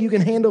little thing you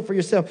can handle for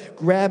yourself,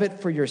 grab it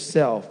for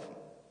yourself.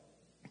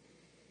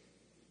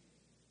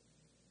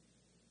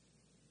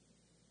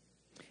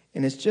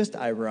 And it's just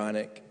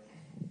ironic.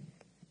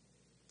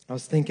 I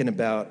was thinking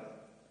about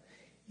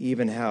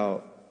even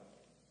how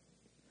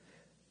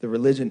the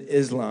religion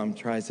Islam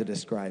tries to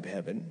describe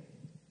heaven.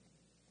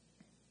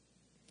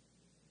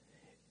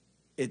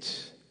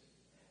 It's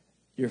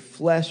your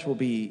flesh will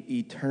be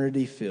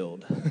eternity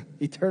filled,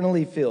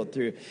 eternally filled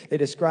through. They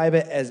describe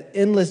it as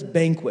endless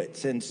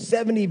banquets and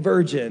 70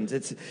 virgins.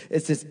 It's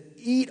this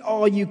eat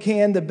all you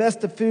can, the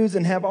best of foods,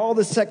 and have all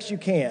the sex you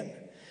can.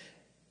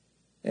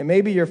 And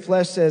maybe your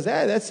flesh says,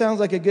 that sounds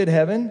like a good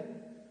heaven.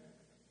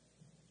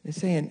 They're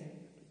saying,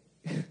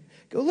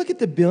 go look at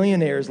the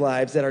billionaires'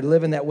 lives that are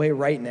living that way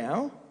right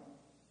now.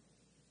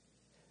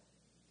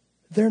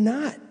 They're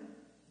not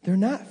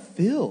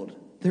filled.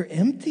 They're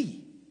empty.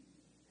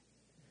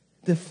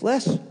 The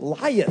flesh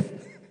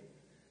lieth.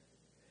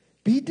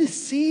 Be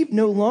deceived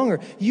no longer.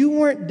 You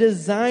weren't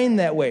designed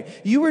that way.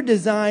 You were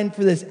designed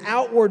for this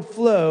outward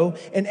flow,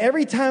 and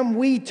every time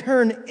we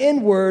turn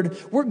inward,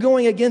 we're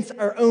going against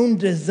our own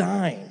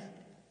design.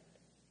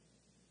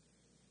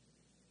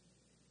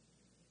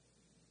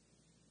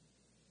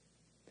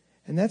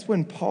 And that's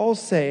when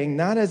Paul's saying,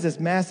 not as this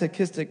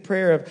masochistic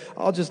prayer of,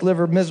 I'll just live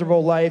a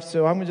miserable life,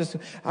 so I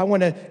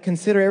want to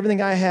consider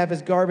everything I have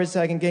as garbage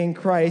so I can gain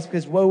Christ,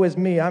 because woe is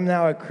me, I'm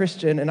now a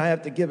Christian and I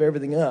have to give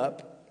everything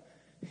up.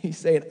 He's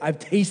saying, I've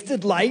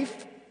tasted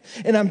life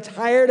and I'm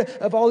tired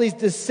of all these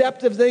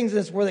deceptive things in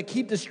this world that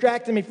keep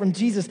distracting me from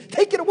Jesus.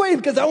 Take it away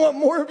because I want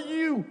more of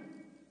you.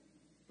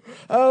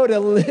 Oh, to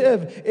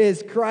live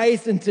is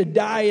Christ and to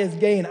die is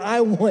gain.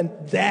 I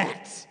want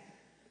that.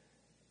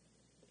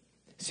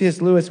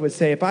 C.S. Lewis would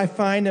say, if I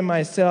find in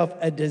myself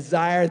a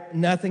desire that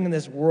nothing in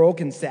this world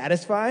can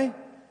satisfy,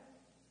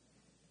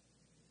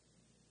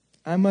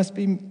 I must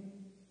be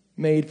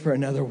made for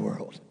another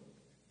world.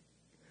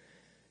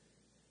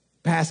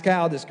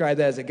 Pascal described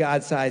that as a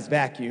God-sized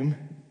vacuum.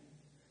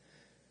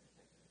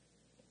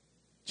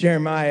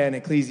 Jeremiah and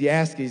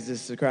Ecclesiastes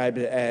described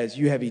it as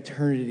you have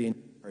eternity in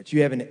your hearts.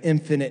 You have an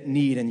infinite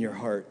need in your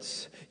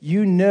hearts.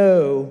 You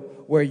know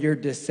where you're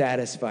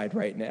dissatisfied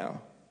right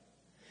now.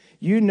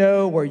 You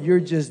know where you're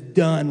just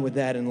done with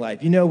that in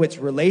life. You know which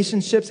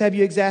relationships have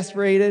you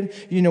exasperated.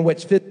 You know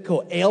which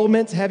physical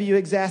ailments have you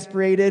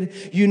exasperated.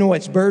 You know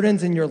which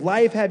burdens in your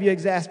life have you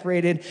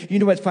exasperated. You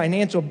know which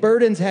financial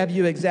burdens have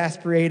you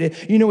exasperated.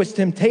 You know which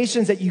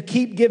temptations that you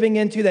keep giving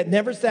into that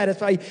never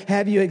satisfy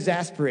have you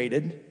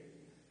exasperated.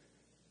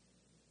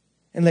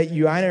 And let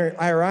you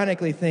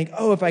ironically think,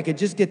 oh, if I could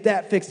just get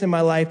that fixed in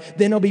my life,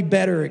 then it'll be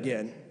better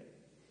again.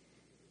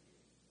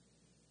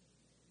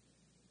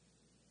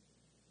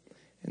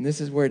 And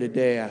this is where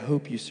today I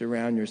hope you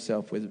surround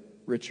yourself with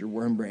Richard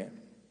Wurmbrand,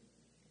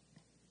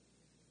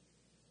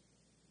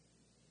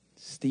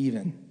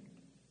 Stephen,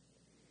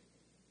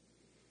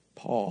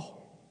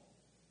 Paul,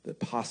 the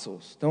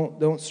apostles.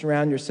 Don't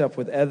surround yourself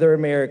with other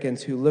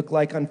Americans who look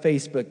like on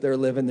Facebook they're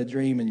living the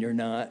dream and you're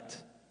not.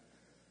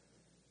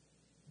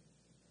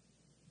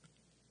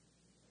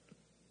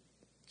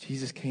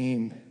 Jesus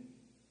came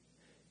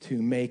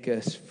to make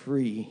us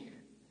free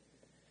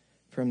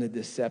from the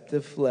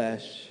deceptive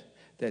flesh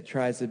that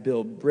tries to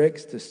build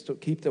bricks to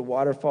keep the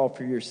waterfall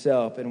for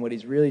yourself. And what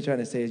he's really trying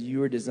to say is you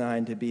were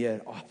designed to be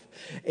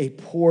a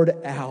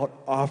poured out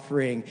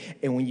offering.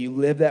 And when you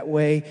live that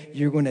way,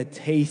 you're going to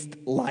taste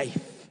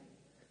life.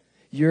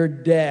 Your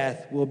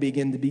death will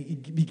become the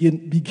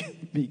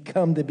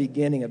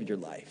beginning of your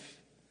life.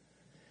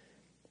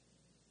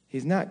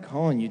 He's not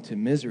calling you to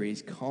misery.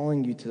 He's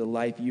calling you to the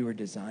life you were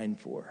designed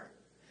for.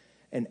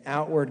 An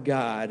outward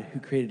God who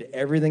created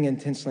everything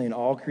intentionally in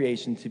all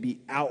creation to be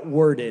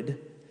outwarded.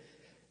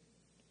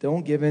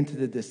 Don't give in to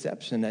the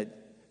deception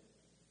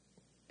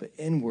but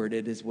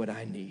inwarded is what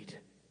I need.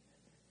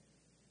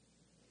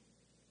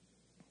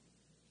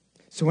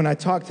 So when I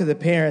talk to the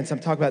parents, I'm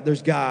talking about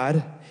there's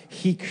God.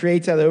 He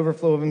creates out of the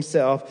overflow of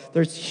himself.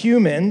 There's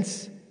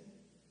humans.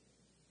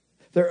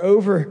 They're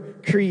over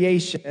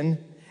creation,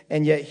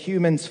 and yet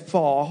humans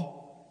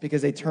fall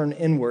because they turn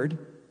inward.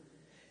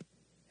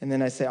 And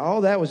then I say,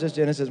 oh, that was just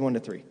Genesis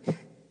 1-3.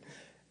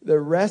 The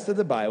rest of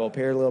the Bible,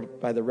 paralleled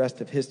by the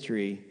rest of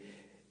history,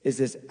 is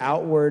this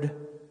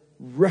outward,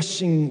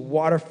 rushing,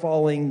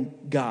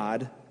 waterfalling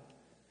God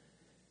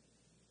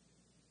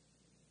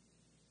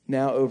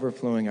now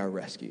overflowing our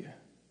rescue.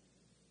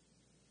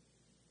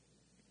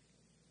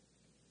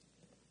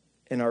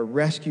 And our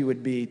rescue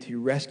would be to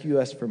rescue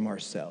us from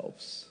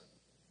ourselves.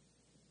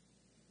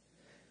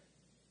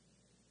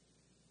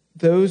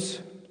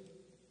 Those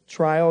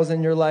trials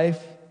in your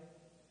life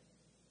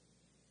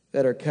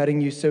that are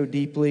cutting you so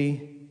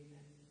deeply,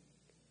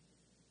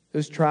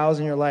 those trials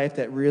in your life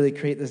that really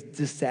create this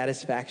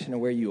dissatisfaction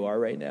of where you are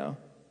right now.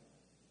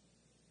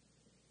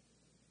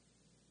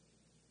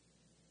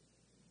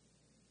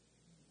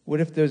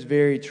 What if those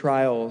very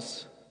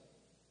trials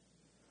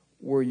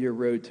were your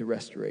road to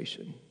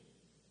restoration?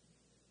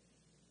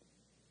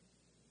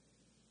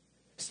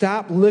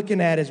 Stop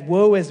looking at it as,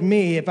 woe is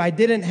me. If I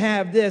didn't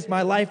have this,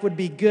 my life would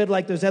be good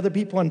like those other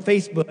people on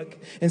Facebook,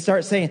 and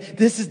start saying,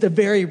 this is the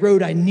very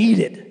road I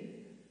needed.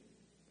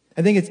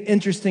 I think it's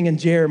interesting in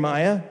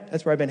Jeremiah.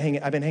 That's where I've been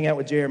hanging out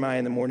with Jeremiah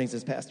in the mornings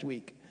this past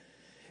week.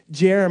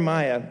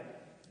 Jeremiah,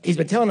 he's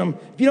been telling them,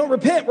 if you don't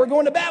repent, we're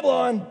going to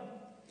Babylon.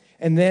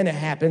 And then it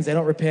happens, they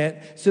don't repent.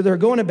 So they're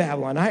going to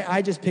Babylon.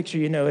 I just picture,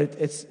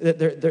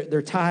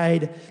 they're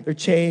tied, they're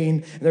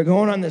chained, and they're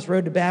going on this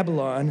road to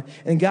Babylon.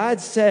 And God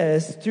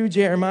says through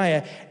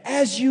Jeremiah,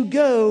 as you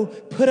go,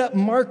 put up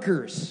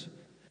markers.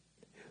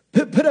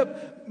 Put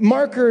up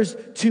markers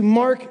to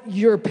mark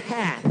your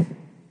path.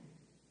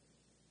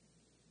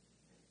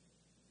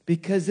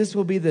 Because this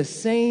will be the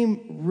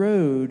same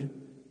road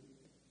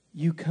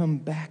you come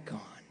back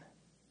on.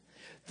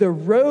 The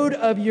road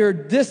of your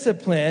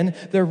discipline,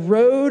 the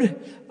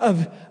road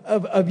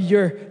of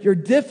your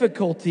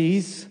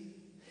difficulties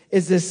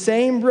is the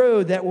same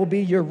road that will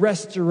be your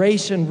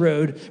restoration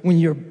road when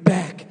you're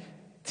back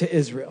to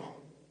Israel.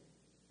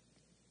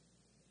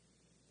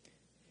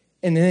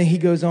 And then he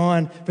goes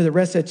on for the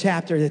rest of the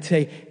chapter to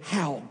say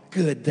how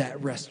good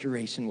that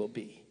restoration will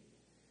be.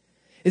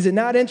 Is it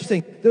not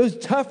interesting? Those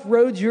tough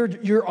roads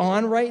you're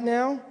on right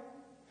now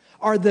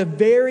are the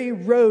very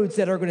roads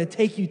that are going to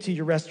take you to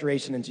your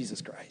restoration in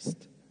Jesus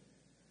Christ.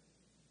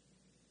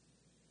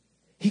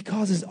 He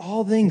causes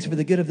all things for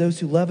the good of those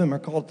who love him, are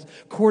called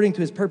according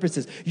to his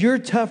purposes. Your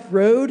tough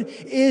road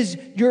is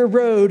your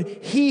road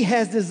he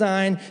has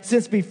designed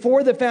since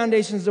before the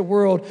foundations of the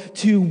world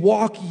to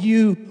walk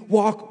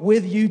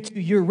with you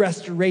to your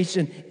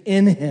restoration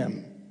in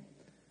him.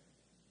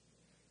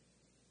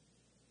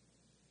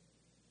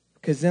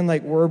 Because then,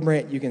 like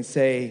Wurmbrand, you can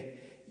say,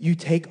 you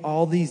take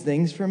all these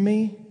things from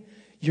me,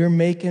 you're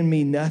making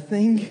me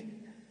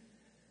nothing,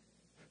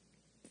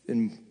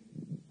 then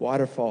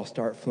waterfalls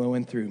start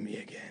flowing through me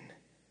again.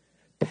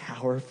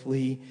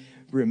 Powerfully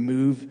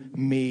remove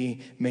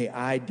me, may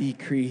I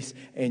decrease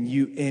and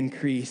you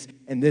increase.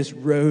 And this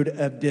road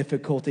of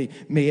difficulty,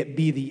 may it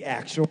be the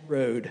actual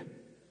road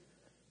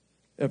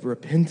of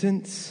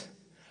repentance,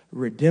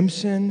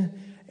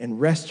 redemption, and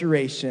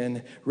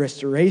restoration.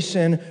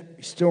 Restoration,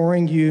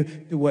 restoring you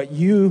to what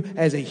you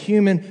as a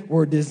human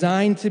were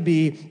designed to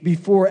be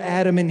before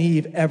Adam and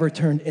Eve ever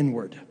turned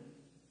inward.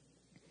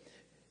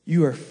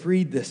 You are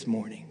freed this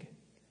morning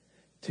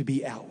to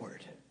be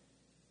outward.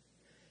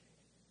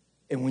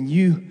 And when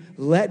you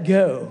let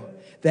go,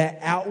 that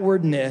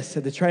outwardness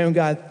of the triune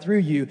God through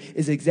you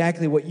is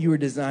exactly what you were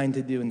designed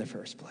to do in the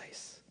first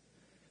place.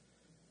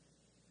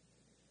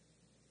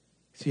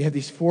 So you have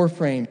these four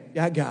frames. You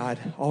got God,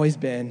 always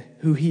been,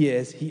 who he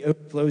is. He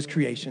overflows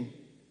creation.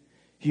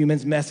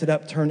 Humans mess it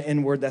up, turn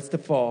inward. That's the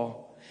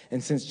fall.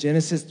 And since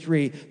Genesis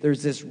 3,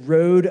 there's this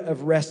road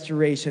of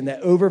restoration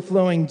that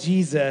overflowing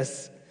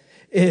Jesus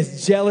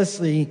is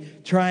jealously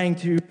trying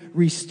to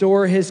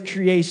restore his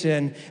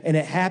creation, and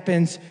it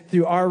happens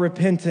through our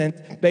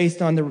repentance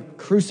based on the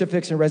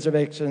crucifixion and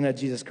resurrection of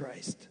Jesus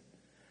Christ.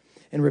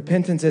 And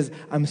repentance is,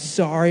 I'm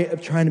sorry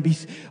of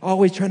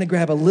always trying to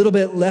grab a little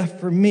bit left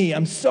for me.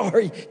 I'm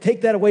sorry.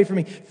 Take that away from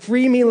me.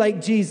 Free me like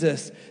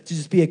Jesus to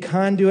just be a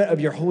conduit of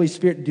your Holy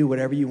Spirit to do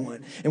whatever you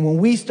want. And when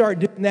we start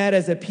doing that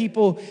as a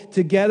people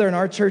together in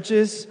our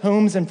churches,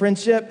 homes, and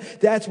friendship,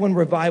 that's when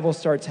revival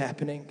starts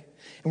happening.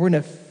 And we're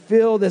going to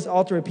fill this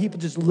altar with people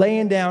just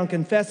laying down,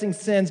 confessing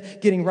sins,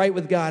 getting right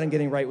with God, and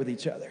getting right with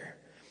each other.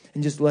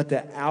 And just let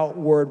that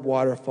outward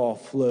waterfall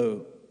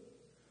flow.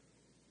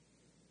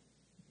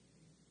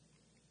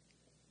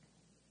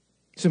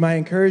 So my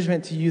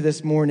encouragement to you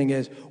this morning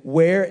is,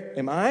 where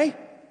am I?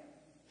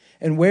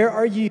 And where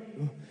are you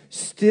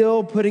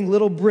still putting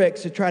little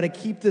bricks to try to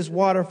keep this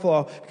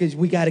waterfall? Because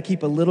we got to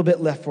keep a little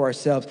bit left for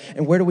ourselves.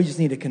 And where do we just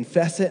need to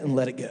confess it and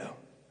let it go?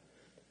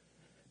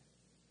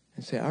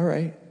 And say, all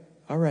right.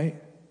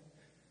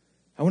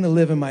 I want to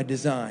live in my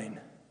design.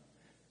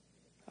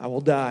 I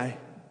will die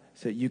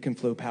so that you can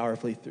flow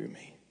powerfully through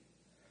me.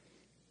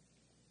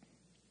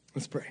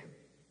 Let's pray.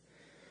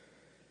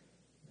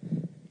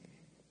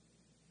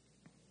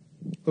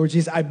 Lord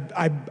Jesus,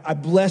 I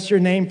bless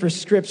your name for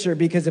Scripture,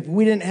 because if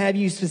we didn't have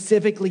you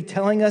specifically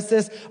telling us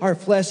this, our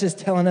flesh is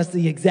telling us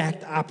the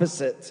exact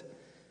opposite.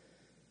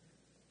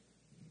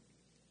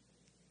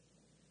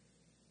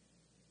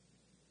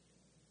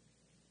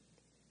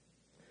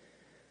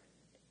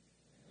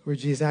 Lord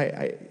Jesus,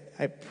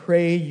 I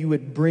pray you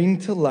would bring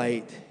to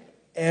light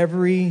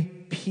every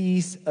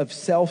piece of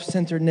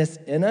self-centeredness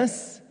in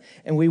us,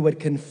 and we would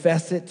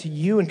confess it to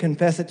you and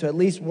confess it to at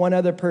least one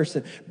other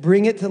person.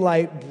 Bring it to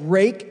light,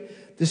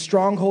 break the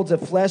strongholds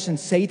of flesh and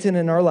Satan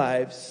in our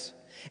lives,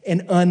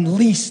 and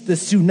unleash the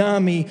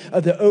tsunami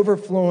of the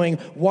overflowing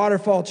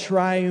waterfall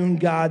triune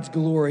God's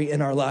glory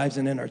in our lives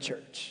and in our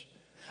church.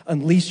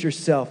 Unleash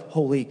yourself,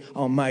 holy,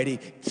 almighty,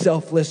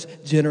 selfless,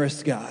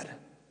 generous God.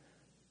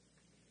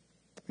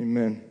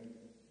 Amen.